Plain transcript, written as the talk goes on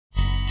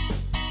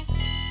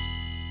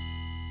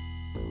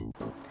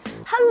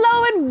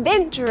Hello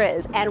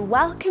adventurers and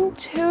welcome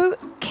to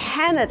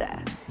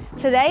Canada.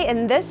 Today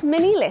in this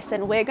mini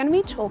lesson we're going to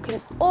be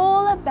talking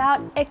all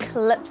about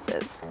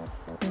eclipses.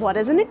 What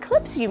is an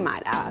eclipse, you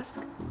might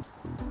ask?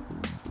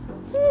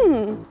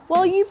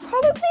 Well, you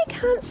probably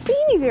can't see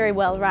me very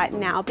well right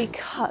now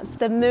because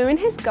the moon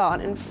has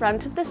gone in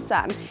front of the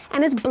sun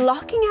and is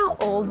blocking out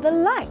all the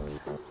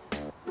light.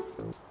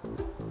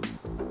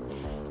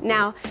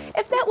 Now,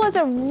 if that was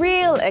a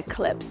real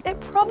eclipse, it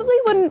probably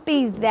wouldn't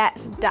be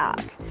that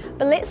dark.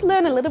 But let's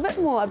learn a little bit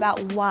more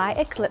about why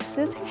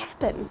eclipses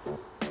happen.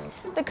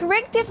 The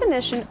correct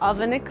definition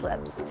of an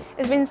eclipse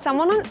is when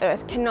someone on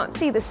Earth cannot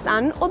see the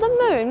sun or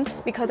the moon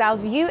because our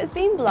view is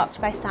being blocked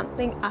by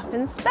something up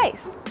in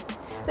space.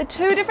 The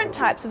two different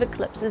types of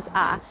eclipses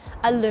are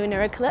a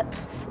lunar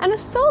eclipse and a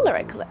solar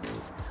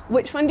eclipse.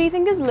 Which one do you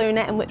think is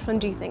lunar and which one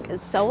do you think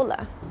is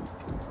solar?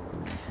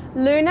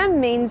 Lunar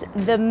means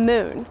the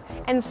moon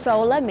and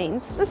solar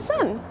means the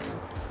sun.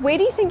 Where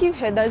do you think you've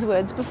heard those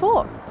words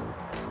before?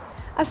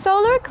 A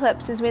solar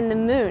eclipse is when the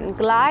moon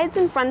glides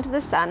in front of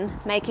the sun,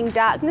 making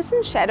darkness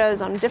and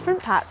shadows on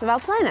different parts of our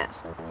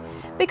planet.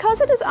 Because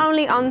it is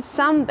only on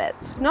some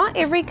bits, not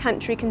every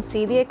country can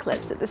see the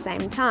eclipse at the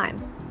same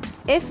time.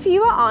 If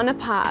you are on a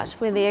part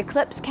where the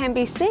eclipse can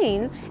be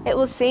seen, it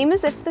will seem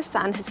as if the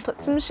sun has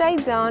put some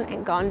shades on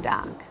and gone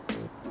dark.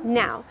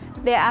 Now,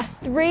 there are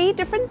three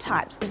different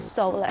types of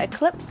solar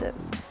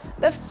eclipses.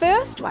 The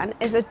first one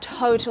is a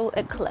total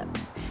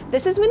eclipse.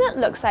 This is when it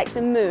looks like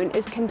the moon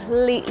is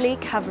completely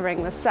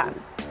covering the sun.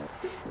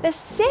 The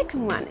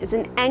second one is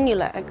an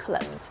annular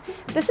eclipse.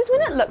 This is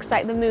when it looks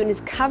like the moon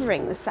is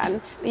covering the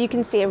sun, but you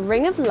can see a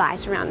ring of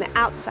light around the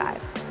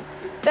outside.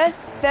 The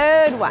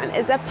third one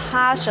is a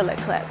partial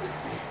eclipse.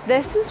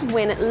 This is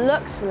when it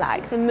looks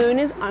like the moon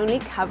is only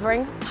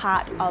covering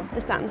part of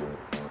the sun.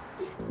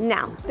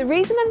 Now, the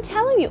reason I'm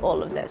telling you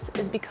all of this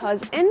is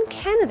because in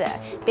Canada,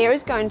 there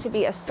is going to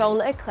be a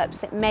solar eclipse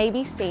that may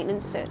be seen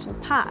in certain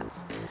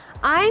parts.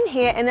 I'm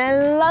here in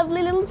a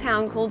lovely little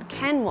town called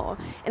Canmore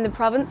in the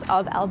province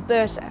of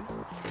Alberta.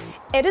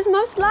 It is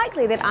most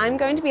likely that I'm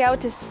going to be able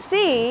to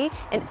see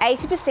an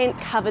 80%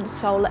 covered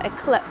solar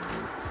eclipse,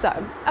 so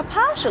a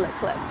partial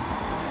eclipse.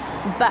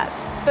 But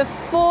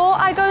before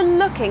I go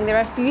looking, there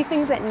are a few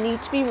things that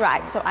need to be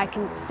right so I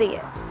can see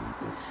it.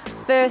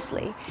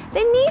 Firstly,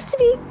 there need to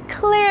be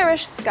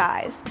clearish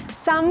skies.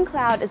 Some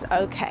cloud is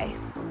okay.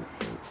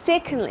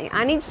 Secondly,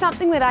 I need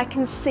something that I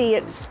can see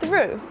it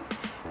through,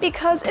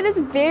 because it is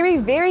very,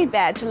 very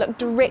bad to look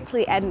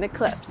directly at an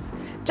eclipse,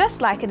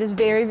 just like it is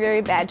very,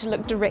 very bad to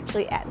look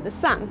directly at the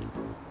sun.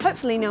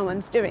 Hopefully no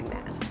one's doing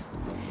that.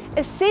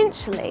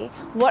 Essentially,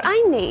 what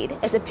I need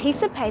is a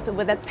piece of paper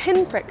with a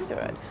pinprick through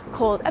it,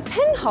 called a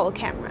pinhole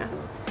camera.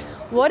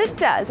 What it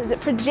does is it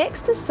projects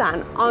the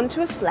sun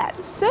onto a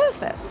flat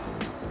surface.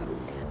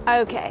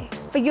 Okay,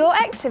 for your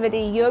activity,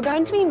 you're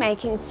going to be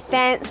making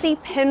fancy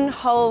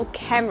pinhole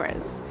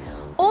cameras.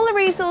 All the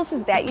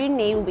resources that you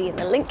need will be in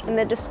the link in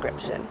the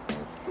description.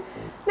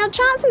 Now,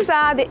 chances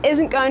are there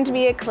isn't going to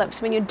be an eclipse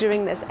when you're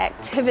doing this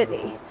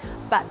activity,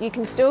 but you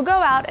can still go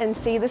out and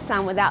see the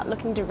sun without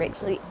looking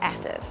directly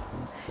at it.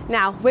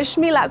 Now, wish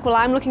me luck while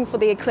I'm looking for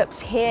the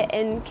eclipse here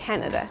in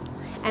Canada.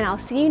 And I'll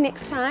see you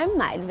next time,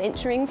 my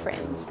adventuring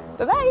friends.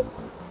 Bye-bye!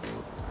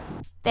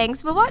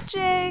 Thanks for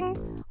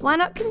watching! Why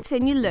not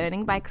continue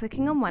learning by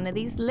clicking on one of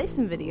these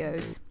lesson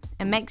videos?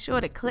 And make sure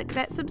to click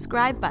that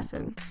subscribe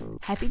button.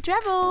 Happy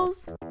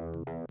travels!